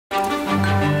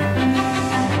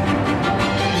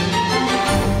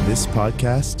This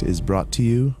podcast is brought to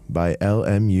you by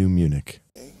LMU Munich.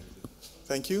 Okay.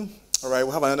 Thank you. All right,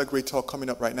 we'll have another great talk coming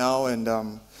up right now, and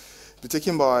be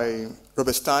taken by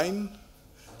Robert Stein.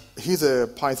 He's a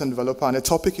Python developer, and the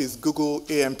topic is Google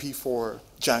AMP for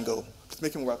Django. Let's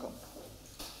make him welcome.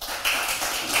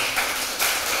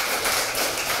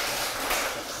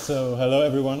 So, hello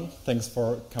everyone. Thanks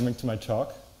for coming to my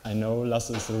talk. I know Lasse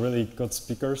is a really good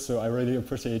speaker, so I really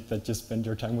appreciate that you spend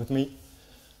your time with me.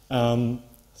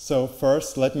 So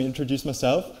first, let me introduce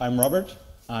myself. I'm Robert.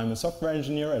 I'm a software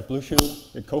engineer at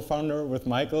Blueshoe, a co-founder with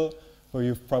Michael, who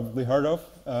you've probably heard of.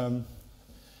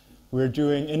 We're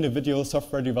doing individual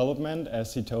software development.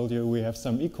 As he told you, we have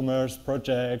some e-commerce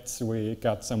projects, we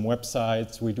got some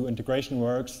websites, we do integration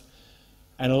works,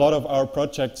 and a lot of our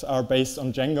projects are based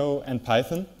on Django and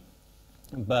Python,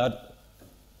 but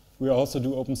we also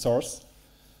do open source.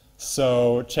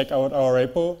 So check out our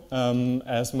repo.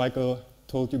 As Michael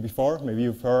told you before, maybe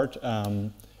you've heard,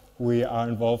 we are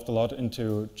involved a lot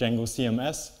into Django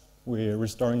CMS. We're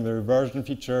restoring the reversion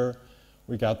feature.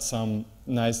 We got some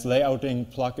nice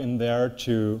layouting plug-in there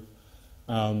to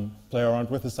play around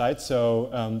with the site.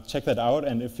 So check that out,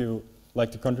 and if you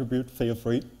like to contribute, feel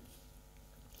free.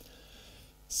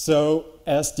 So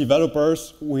as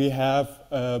developers, we have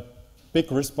a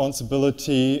big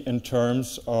responsibility in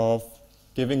terms of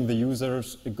giving the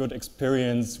users a good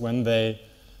experience when they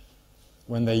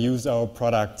use our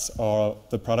products or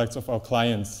the products of our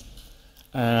clients.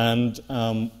 And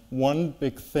one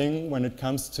big thing when it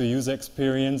comes to user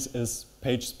experience is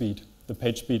page speed, the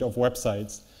page speed of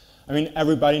websites. I mean,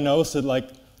 everybody knows that, like,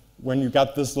 when you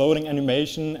got this loading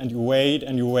animation and you wait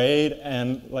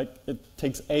and like it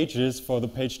takes ages for the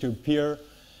page to appear,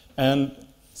 and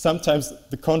sometimes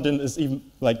the content is even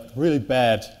like really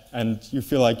bad and you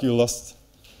feel like you lost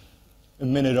a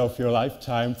minute of your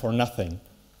lifetime for nothing.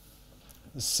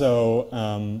 So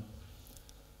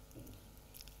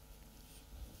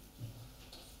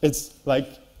it's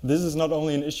like, this is not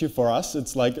only an issue for us,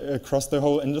 it's like across the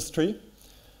whole industry.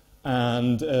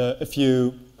 And if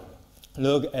you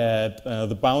look at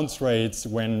the bounce rates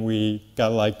when we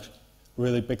got like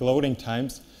really big loading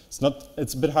times,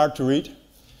 it's a bit hard to read,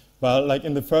 but like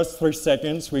in the first 3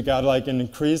 seconds we got like an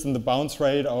increase in the bounce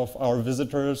rate of our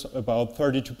visitors about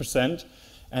 32%,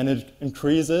 and it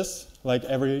increases like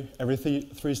every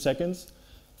 3 seconds.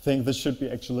 I think this should be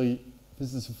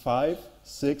this is a 5,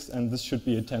 6, and this should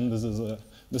be a 10. This is a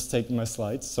mistake in my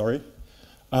slides, sorry.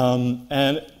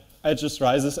 And it just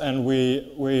rises, and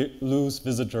we lose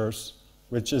visitors,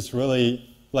 which is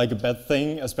really like a bad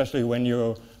thing, especially when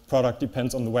your product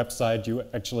depends on the website you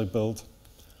actually build.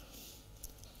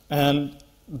 And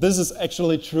this is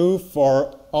actually true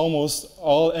for almost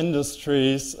all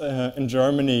industries in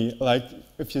Germany. Like,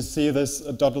 if you see this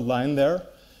dotted line there,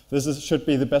 should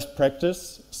be the best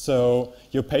practice. So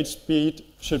your page speed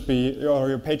should be, or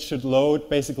your page should load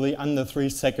basically under 3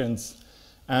 seconds.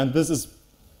 And this is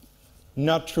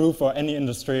not true for any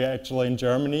industry actually in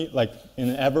Germany. Like,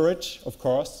 in average, of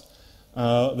course,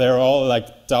 they're all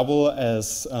like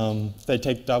they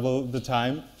take double the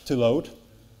time to load,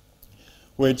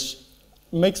 which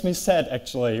makes me sad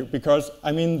actually, because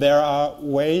I mean, there are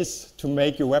ways to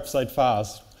make your website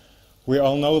fast. We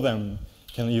all know them.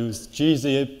 You can use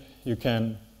gzip, you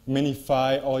can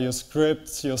minify all your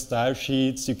scripts, your style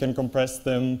sheets, you can compress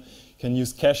them, you can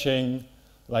use caching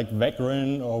like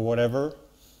Vagrant or whatever.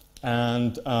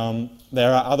 And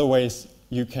there are other ways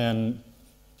you can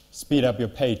speed up your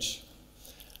page.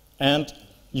 And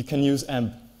you can use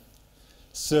AMP.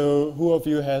 So who of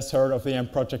you has heard of the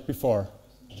AMP project before?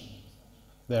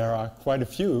 There are quite a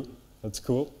few. That's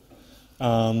cool.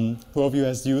 Who of you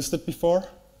has used it before?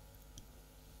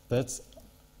 That's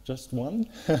just one?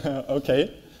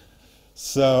 Okay.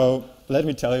 So let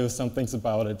me tell you some things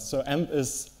about it. So AMP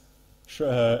is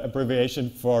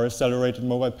abbreviation for Accelerated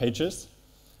Mobile Pages.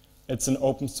 It's an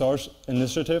open source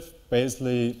initiative,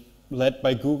 basically led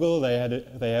by Google. They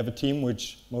have a team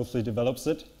which mostly develops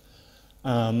it.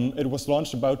 It was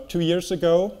launched about 2 years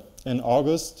ago in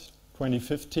August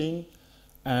 2015.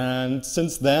 And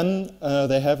since then,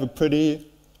 they have a pretty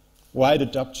wide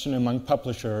adoption among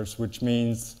publishers, which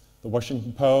means the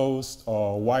Washington Post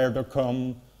or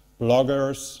Wire.com,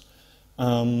 bloggers.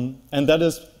 And that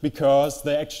is because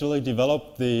they actually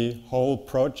developed the whole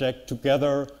project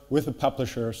together with the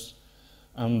publishers.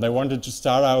 They wanted to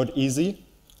start out easy.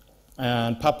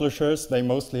 And publishers, they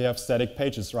mostly have static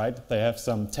pages, right? They have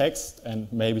some text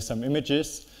and maybe some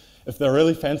images. If they're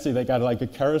really fancy, they got like a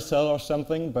carousel or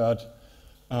something, but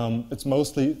it's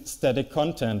mostly static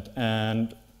content,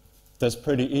 and there's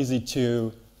pretty easy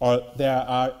to, or there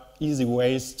are easy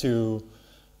ways to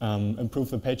improve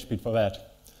the page speed for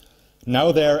that.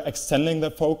 Now they're extending their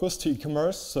focus to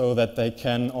e-commerce so that they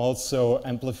can also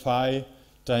amplify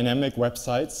dynamic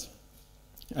websites.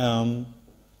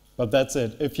 But that's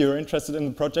it. If you're interested in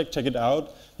the project, check it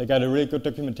out. They got a really good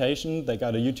documentation. They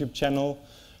got a YouTube channel.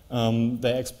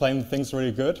 They explain things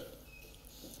really good.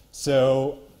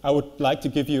 So I would like to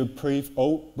give you a brief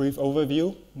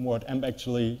overview what AMP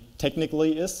actually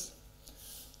technically is.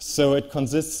 So it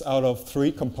consists out of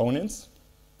 3 components.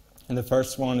 And the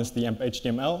first one is the AMP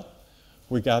HTML.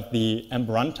 We got the AMP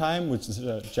runtime, which is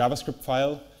a JavaScript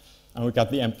file. And we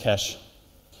got the AMP cache.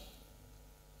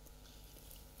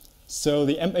 So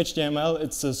the AMP HTML,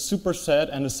 it's a superset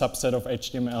and a subset of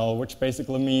HTML, which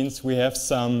basically means we have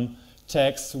some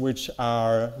tags which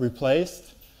are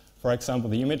replaced. For example,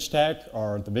 the image tag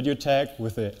or the video tag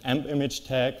with the AMP image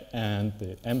tag and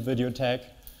the AMP video tag.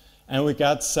 And we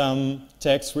got some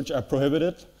tags which are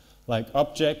prohibited, like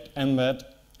object, embed,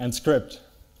 and script.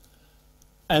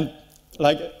 And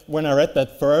like when I read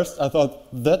that first, I thought,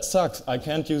 that sucks. I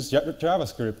can't use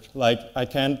JavaScript. Like I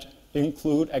can't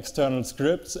include external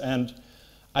scripts, and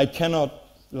I cannot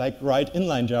like write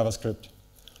inline JavaScript.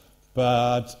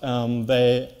 But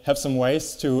they have some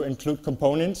ways to include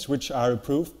components which are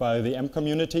approved by the AMP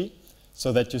community,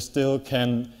 so that you still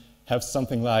can have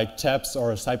something like tabs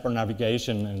or sidebar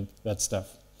navigation and that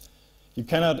stuff. You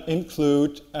cannot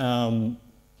include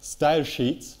style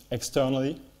sheets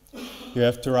externally. You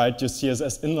have to write your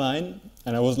CSS inline,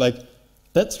 and I was like,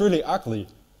 that's really ugly.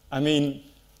 I mean,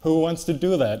 who wants to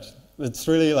do that? It's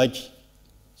really like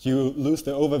you lose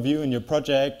the overview in your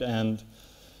project, and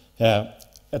yeah,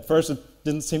 at first it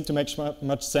didn't seem to make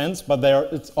much sense, but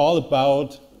it's all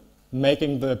about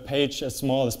making the page as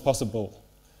small as possible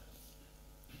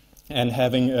and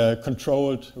having a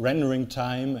controlled rendering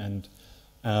time and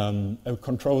a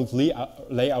controlled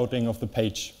layouting of the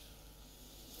page.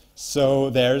 So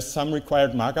there's some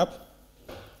required markup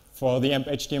for the AMP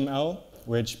HTML,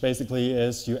 which basically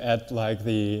is you add like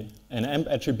an AMP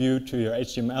attribute to your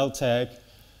HTML tag.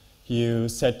 You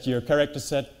set your character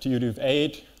set to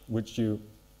UTF-8, which you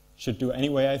should do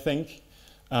anyway, I think.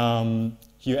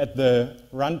 You add the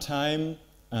runtime.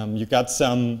 You got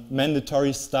some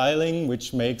mandatory styling,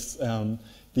 which makes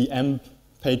the AMP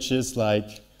pages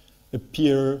like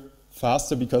appear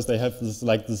faster because they have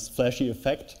this flashy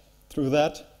effect through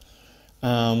that.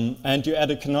 And you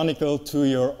add a canonical to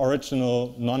your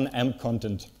original non-AMP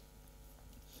content.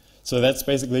 So that's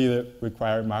basically the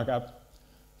required markup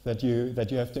that you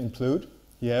have to include.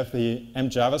 You have the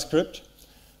AMP JavaScript,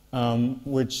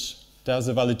 which does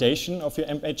a validation of your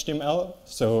AMP HTML.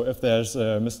 So if there's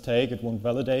a mistake, it won't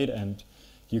validate, and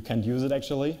you can't use it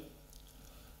actually.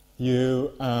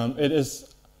 It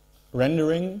is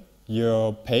rendering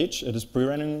your page. It is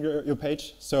pre-rendering your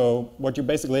page. So what you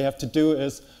basically have to do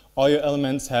is all your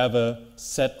elements have a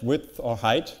set width or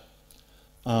height.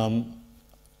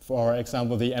 For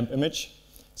example, the AMP image.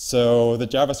 So the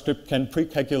JavaScript can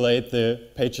pre-calculate the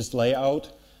page's layout,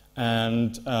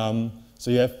 and so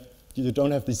you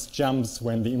don't have these jumps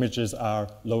when the images are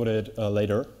loaded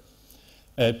later.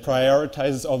 It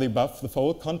prioritizes all the above the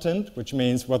fold content, which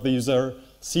means what the user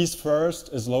sees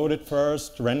first is loaded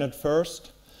first, rendered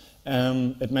first.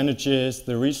 It manages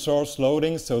the resource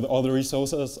loading, so all the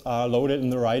resources are loaded in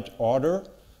the right order,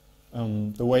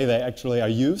 the way they actually are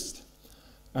used.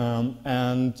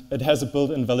 And it has a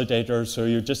built-in validator, so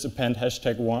you just append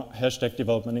hashtag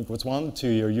development equals 1 to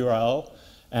your URL,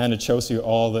 and it shows you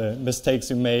all the mistakes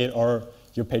you made, or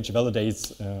your page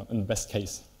validates in the best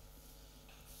case.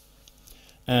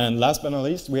 And last but not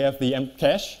least, we have the AMP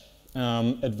cache.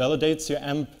 It validates your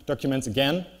AMP documents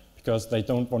again, because they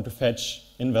don't want to fetch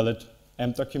invalid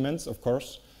AMP documents, of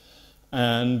course.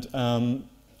 And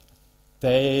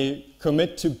they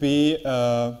commit to be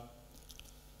a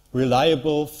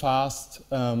reliable, fast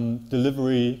content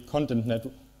delivery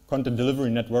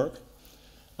network.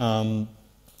 And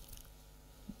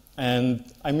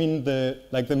I mean,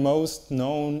 the most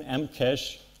known AMP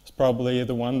cache is probably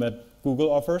the one that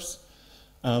Google offers.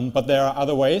 But there are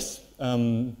other ways.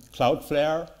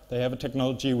 Cloudflare, they have a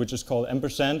technology which is called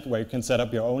ampersand, where you can set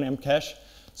up your own AMP cache,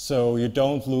 so you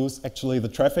don't lose actually the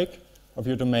traffic of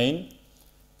your domain.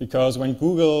 Because when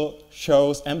Google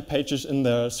shows AMP pages in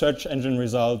the search engine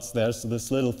results, there's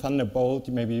this little thunderbolt,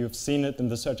 maybe you've seen it in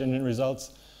the search engine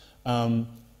results.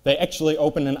 They actually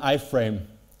open an iframe,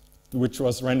 which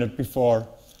was rendered before,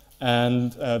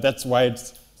 and that's why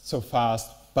it's so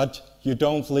fast. But you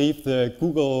don't leave the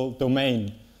Google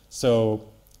domain, so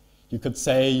you could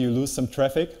say you lose some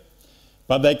traffic.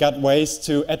 But they got ways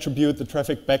to attribute the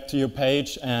traffic back to your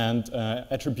page and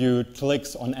attribute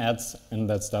clicks on ads and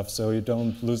that stuff, so you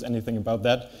don't lose anything about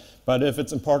that. But if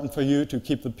it's important for you to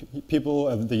keep the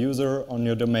people, the user on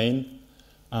your domain,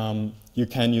 you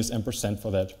can use ampersand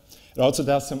for that. It also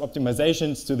does some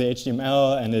optimizations to the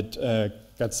HTML, and it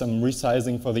got some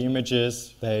resizing for the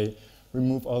images. They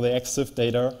remove all the EXIF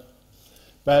data.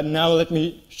 But now let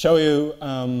me show you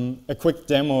a quick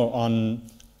demo on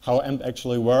how AMP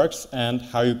actually works and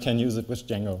how you can use it with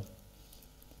Django.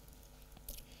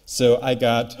 So I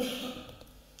got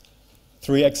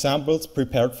 3 examples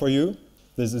prepared for you.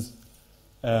 This is,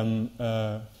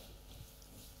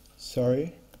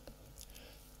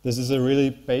 This is a really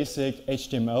basic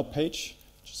HTML page.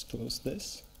 Just close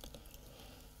this.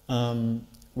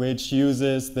 Which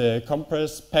uses the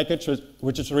compress package,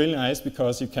 which is really nice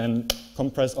because you can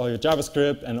compress all your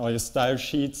JavaScript and all your style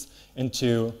sheets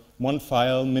into one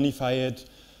file, minify it,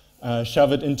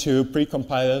 shove it into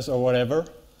precompilers or whatever.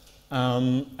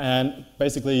 And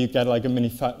basically you get like a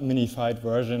minified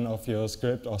version of your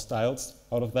script or styles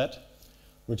out of that,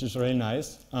 which is really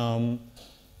nice.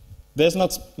 There's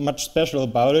not much special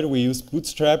about it. We use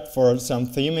Bootstrap for some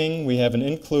theming. We have an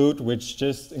include, which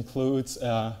just includes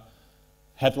a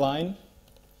headline.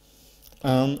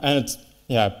 And it's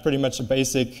pretty much a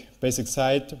basic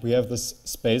site. We have this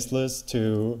spaceless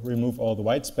to remove all the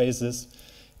white spaces.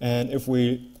 And if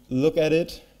we look at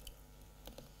it,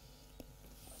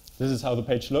 this is how the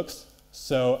page looks.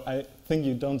 So I think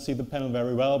you don't see the panel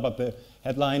very well, but the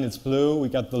headline is blue. We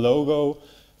got the logo.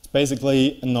 It's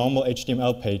basically a normal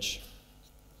HTML page.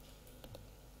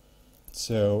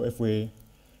 So if we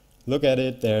look at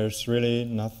it, there's really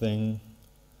nothing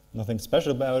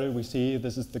special about it. We see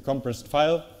this is the compressed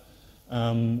file,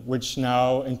 which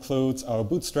now includes our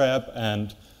Bootstrap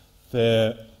and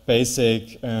the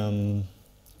basic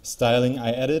styling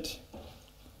I added,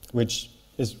 which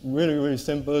is really, really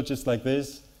simple, just like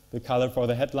this, the color for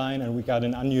the headline, and we got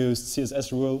an unused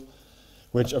CSS rule,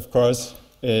 which of course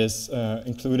is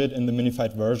included in the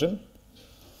minified version.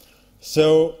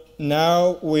 So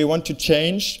now we want to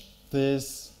change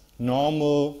this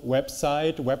normal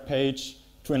website, web page,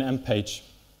 to an AMP page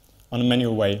on a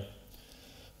manual way.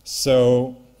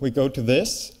 So we go to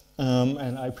this,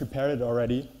 and I prepared it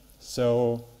already.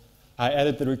 So I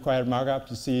added the required markup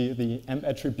to see the AMP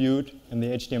attribute in the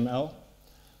HTML.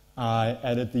 I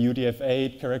added the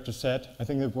UTF-8 character set. I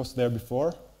think it was there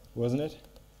before, wasn't it?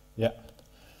 Yeah.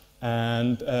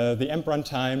 And the AMP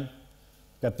runtime,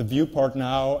 got the viewport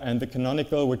now, and the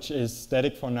canonical, which is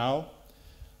static for now.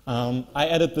 I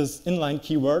added this inline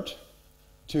keyword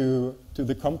to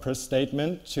the compress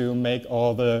statement to make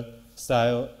all the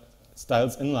styles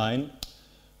inline,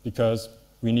 because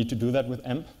we need to do that with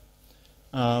AMP.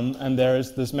 And there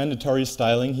is this mandatory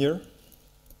styling here.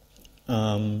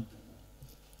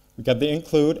 We got the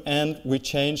include, and we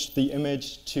changed the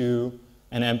image to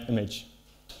an AMP image.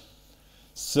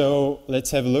 So let's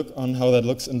have a look on how that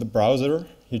looks in the browser.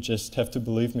 You just have to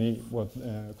believe me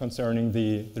concerning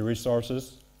the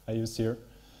resources I use here.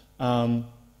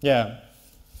 Yeah,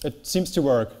 it seems to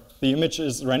work. The image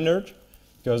is rendered,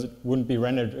 because it wouldn't be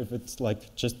rendered if it's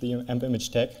like just the AMP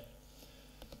image tag.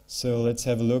 So let's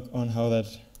have a look on how that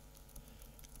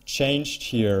changed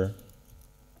here.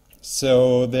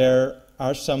 So there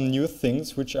are some new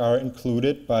things which are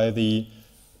included by the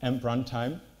AMP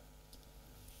runtime.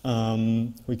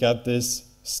 We got this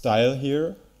style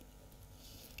here,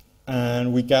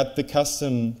 and we got the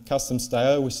custom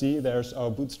style. We see there's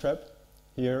our Bootstrap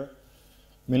here,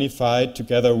 minified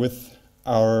together with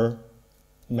our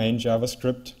main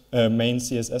JavaScript, main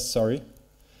CSS, sorry.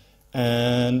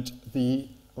 And the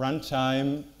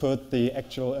runtime put the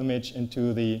actual image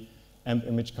into the AMP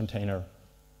image container.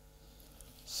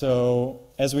 So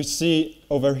as we see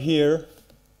over here,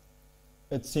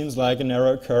 it seems like an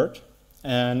error occurred.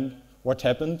 And what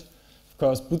happened? Of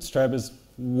course, Bootstrap is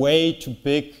way too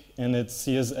big in its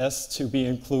CSS to be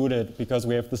included, because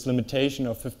we have this limitation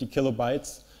of 50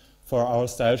 kilobytes for our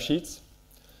style sheets,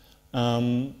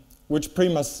 which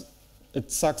pretty much,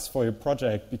 it sucks for your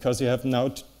project, because you have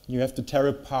now you have to tear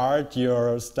apart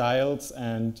your styles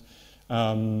and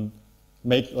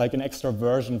make like an extra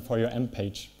version for your AMP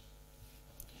page.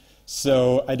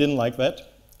 So I didn't like that,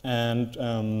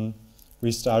 and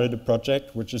we started a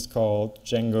project which is called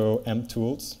Django AMP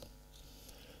Tools.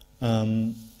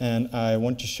 And I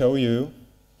want to show you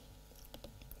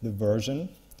the version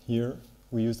here.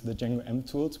 We use the Django AMP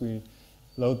Tools. We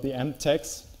load the AMP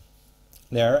tags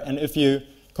there, and if you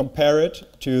compare it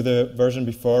to the version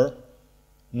before,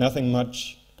 nothing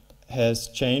much has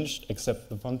changed except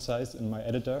the font size in my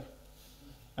editor.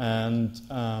 And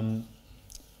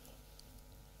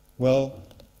Well,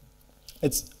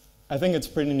 I think it's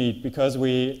pretty neat because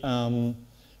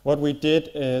what we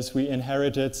did is we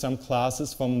inherited some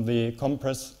classes from the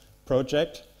Compress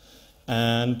project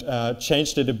and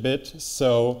changed it a bit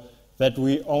so that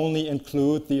we only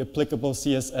include the applicable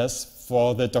CSS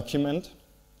for the document.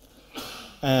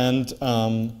 And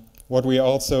what we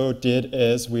also did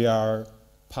is we are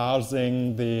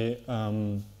parsing the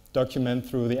document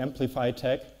through the amplify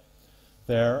tag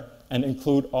there and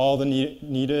include all the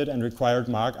needed and required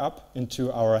markup into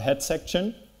our head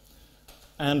section.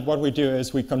 And what we do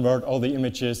is we convert all the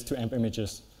images to AMP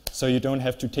images. So you don't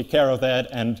have to take care of that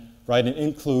and write an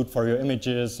include for your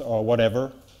images or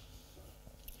whatever.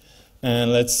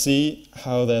 And let's see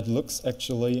how that looks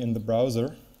actually in the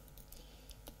browser.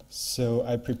 So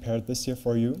I prepared this here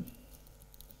for you.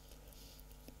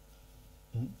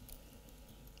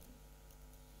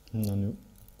 No.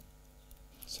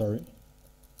 Sorry.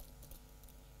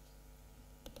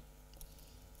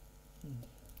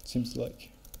 Seems like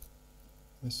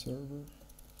my server.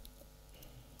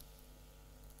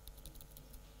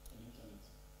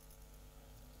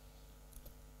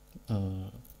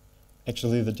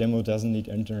 Actually, the demo doesn't need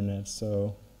internet,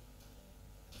 so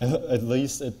at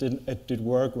least it did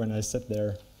work when I sat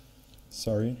there.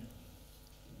 Sorry.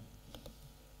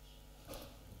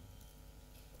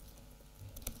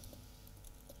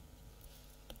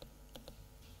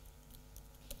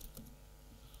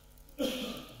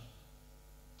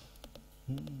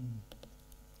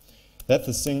 That's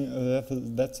the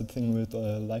thing. That's the thing with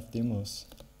live demos.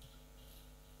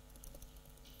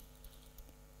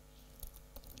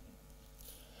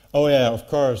 Oh yeah, of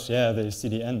course. Yeah, the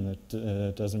CDN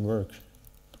it doesn't work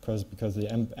because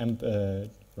the AMP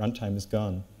runtime is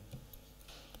gone.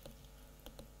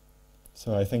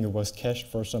 So I think it was cached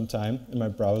for some time in my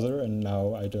browser, and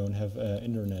now I don't have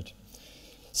internet.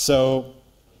 So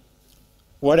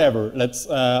whatever. Let's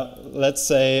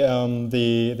say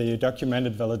the document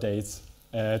it validates.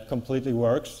 It completely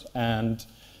works, and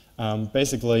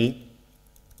basically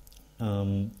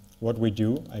what we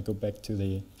do. I go back to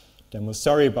the demo.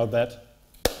 Sorry about that.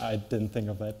 I didn't think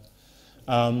of that.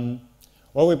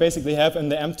 What we basically have in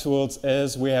the AMP tools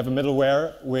is we have a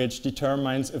middleware which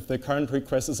determines if the current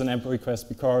request is an AMP request,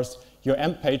 because your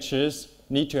AMP pages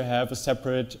need to have a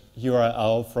separate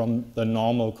URL from the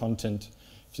normal content,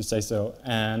 if you say so.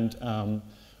 And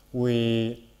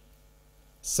we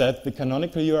set the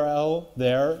canonical URL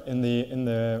there in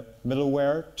the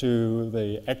middleware to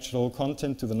the actual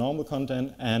content, to the normal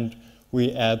content, and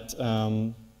we add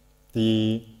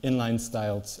the inline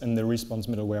styles in the response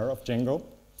middleware of Django.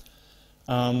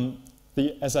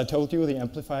 As I told you, the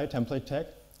amplify template tag,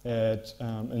 it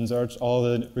inserts all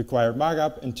the required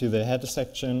markup into the header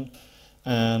section.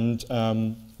 And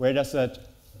where does that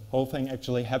whole thing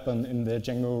actually happen in the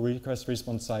Django request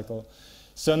response cycle?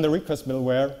 So in the request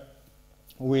middleware,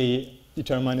 we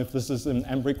determine if this is an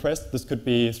AMP request. This could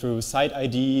be through site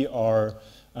ID or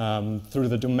through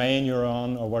the domain you're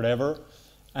on or whatever.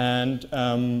 And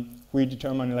we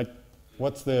determine like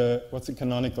what's the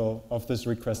canonical of this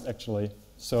request actually,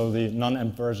 so the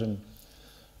non-AMP version.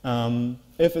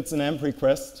 If it's an AMP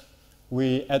request,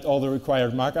 we add all the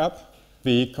required markup,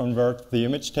 we convert the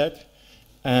image tag,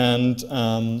 and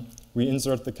we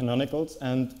insert the canonicals.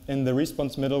 And in the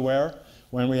response middleware,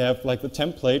 when we have like the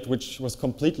template which was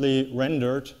completely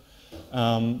rendered,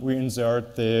 we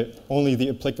insert only the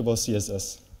applicable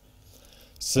CSS.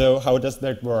 So how does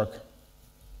that work?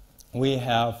 We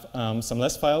have some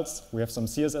less files. We have some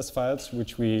CSS files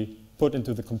which we put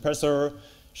into the compressor,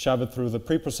 shove it through the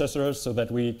preprocessor so that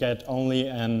we get only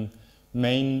an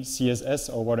main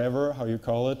CSS or whatever, how you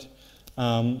call it,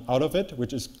 out of it,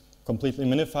 which is completely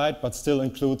minified, but still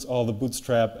includes all the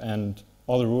bootstrap and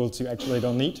all the rules you actually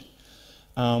don't need.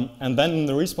 And then in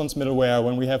the response middleware,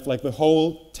 when we have like the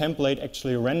whole template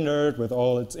actually rendered with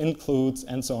all its includes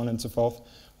and so on and so forth,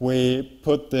 we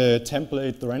put the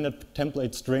template, the rendered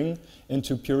template string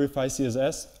into purify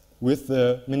CSS with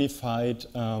the minified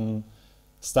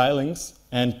stylings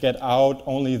and get out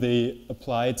only the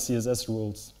applied CSS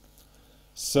rules.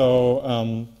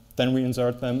 So then we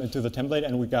insert them into the template,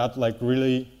 and we got like a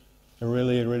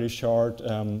really short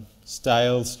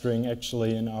style string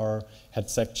actually in our head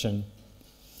section.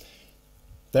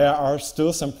 There are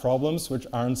still some problems which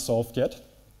aren't solved yet.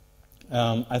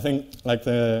 I think like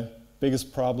the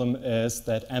biggest problem is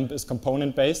that AMP is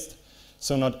component-based,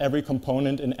 so not every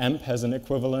component in AMP has an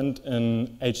equivalent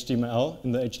in HTML,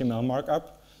 in the HTML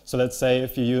markup. So let's say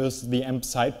if you use the AMP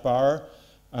sidebar,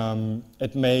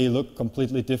 it may look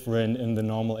completely different in the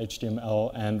normal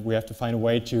HTML, and we have to find a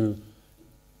way to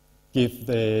give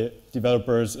the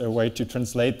developers a way to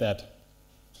translate that.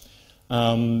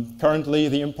 Currently,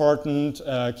 the important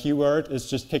keyword is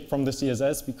just kick from the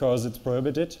CSS because it's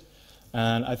prohibited.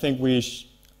 And I think we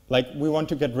want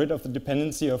to get rid of the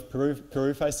dependency of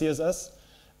purify CSS.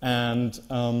 And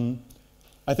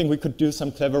I think we could do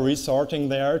some clever resorting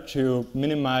there to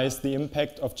minimize the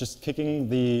impact of just kicking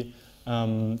the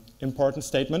important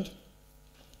statement.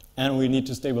 And we need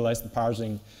to stabilize the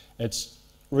parsing. It's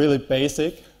really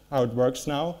basic how it works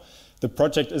now. The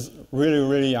project is really,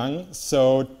 really young,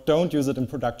 so don't use it in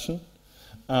production.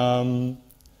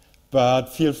 But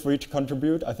feel free to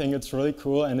contribute. I think it's really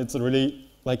cool, and it's a really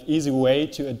easy way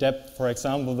to adapt, for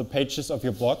example, the pages of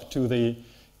your blog to the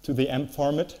AMP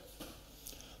format.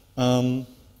 And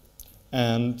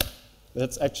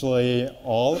that's actually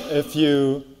all. If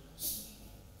you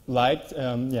liked,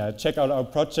 check out our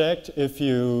project. If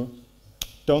you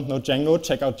don't know Django,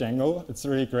 check out Django. It's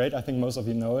really great. I think most of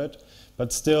you know it.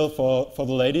 But still, for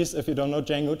the ladies, if you don't know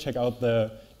Django, check out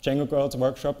the Django Girls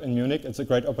workshop in Munich. It's a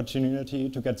great opportunity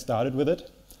to get started with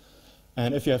it.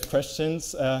 And if you have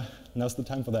questions, now's the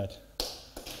time for that.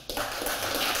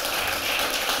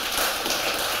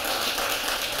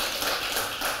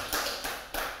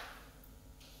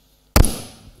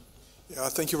 Yeah,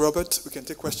 thank you, Robert. We can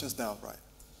take questions now, right?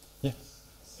 Yeah.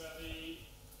 So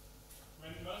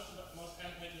when most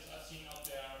AMP pages I've seen out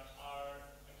there are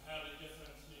entirely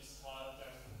differently styled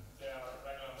than their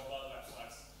regular mobile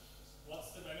websites.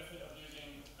 What's the benefit of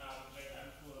using Django AMP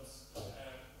tools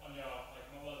on your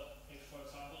mobile page, for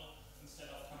example, instead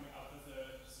of coming up with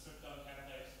a stripped-down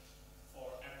template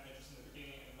for AMP pages in the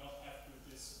beginning and not have to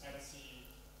do this fancy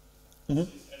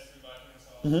CSS rewriting and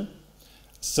so on?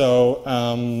 So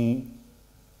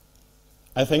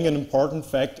I think an important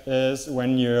fact is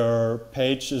when your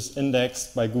page is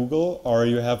indexed by Google, or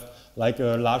you have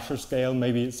a larger scale,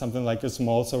 maybe something like a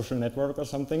small social network or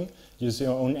something, use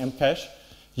your own AMP cache,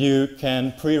 you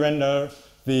can pre-render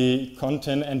the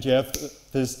content and you have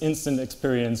this instant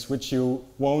experience which you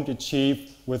won't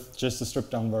achieve with just a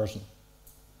stripped down version.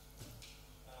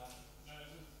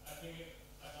 I think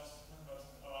I was asking about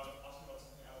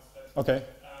something else. But okay.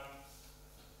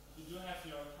 You do have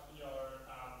your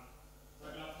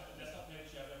regular desktop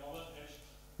page, you have your mobile page,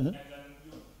 Mm-hmm. and then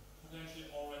you potentially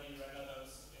already render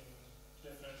those in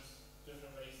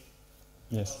different ways.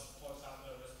 Yes. Because, for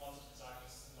example, responsive design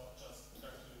is not just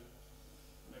going to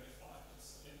make it fly.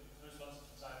 Responsive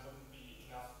design wouldn't be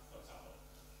enough, for example.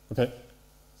 Okay.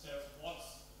 So what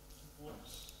would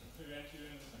prevent you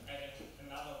in adding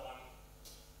another one,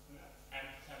 an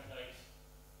AMP template?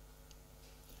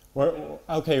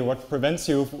 Okay, what prevents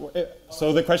you?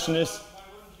 So the question is. Why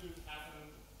wouldn't you have an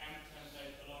AMP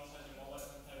template alongside your mobile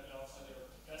template, alongside your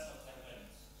desktop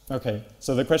template? Okay,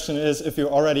 so the question is, if you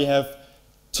already have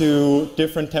two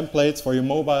different templates for your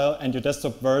mobile and your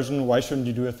desktop version, why shouldn't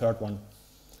you do a third one?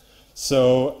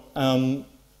 So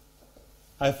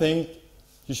I think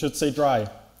you should say dry.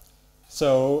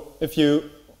 So if you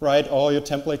write all your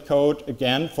template code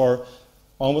again for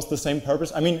almost the same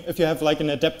purpose, I mean, if you have an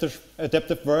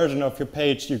adaptive version of your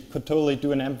page, you could totally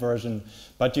do an AMP version,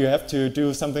 but you have to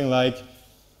do something like,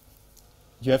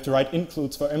 you have to write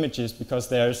includes for images because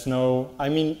there's no, I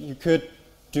mean, you could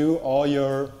do all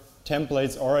your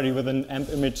templates already with an AMP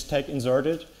image tag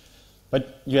inserted,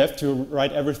 but you have to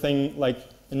write everything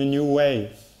in a new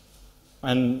way.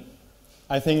 And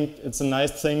I think it's a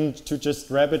nice thing to just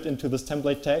wrap it into this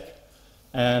template tag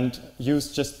and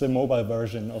use just the mobile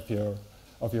version of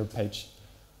your page.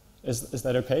 Is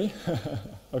that okay?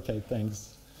 Okay,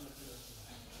 thanks.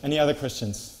 Any other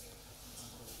questions?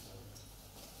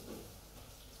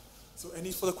 So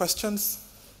any further questions?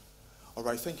 All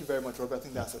right, thank you very much, Robert. I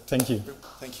think that's it. Thank you.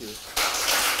 Thank you.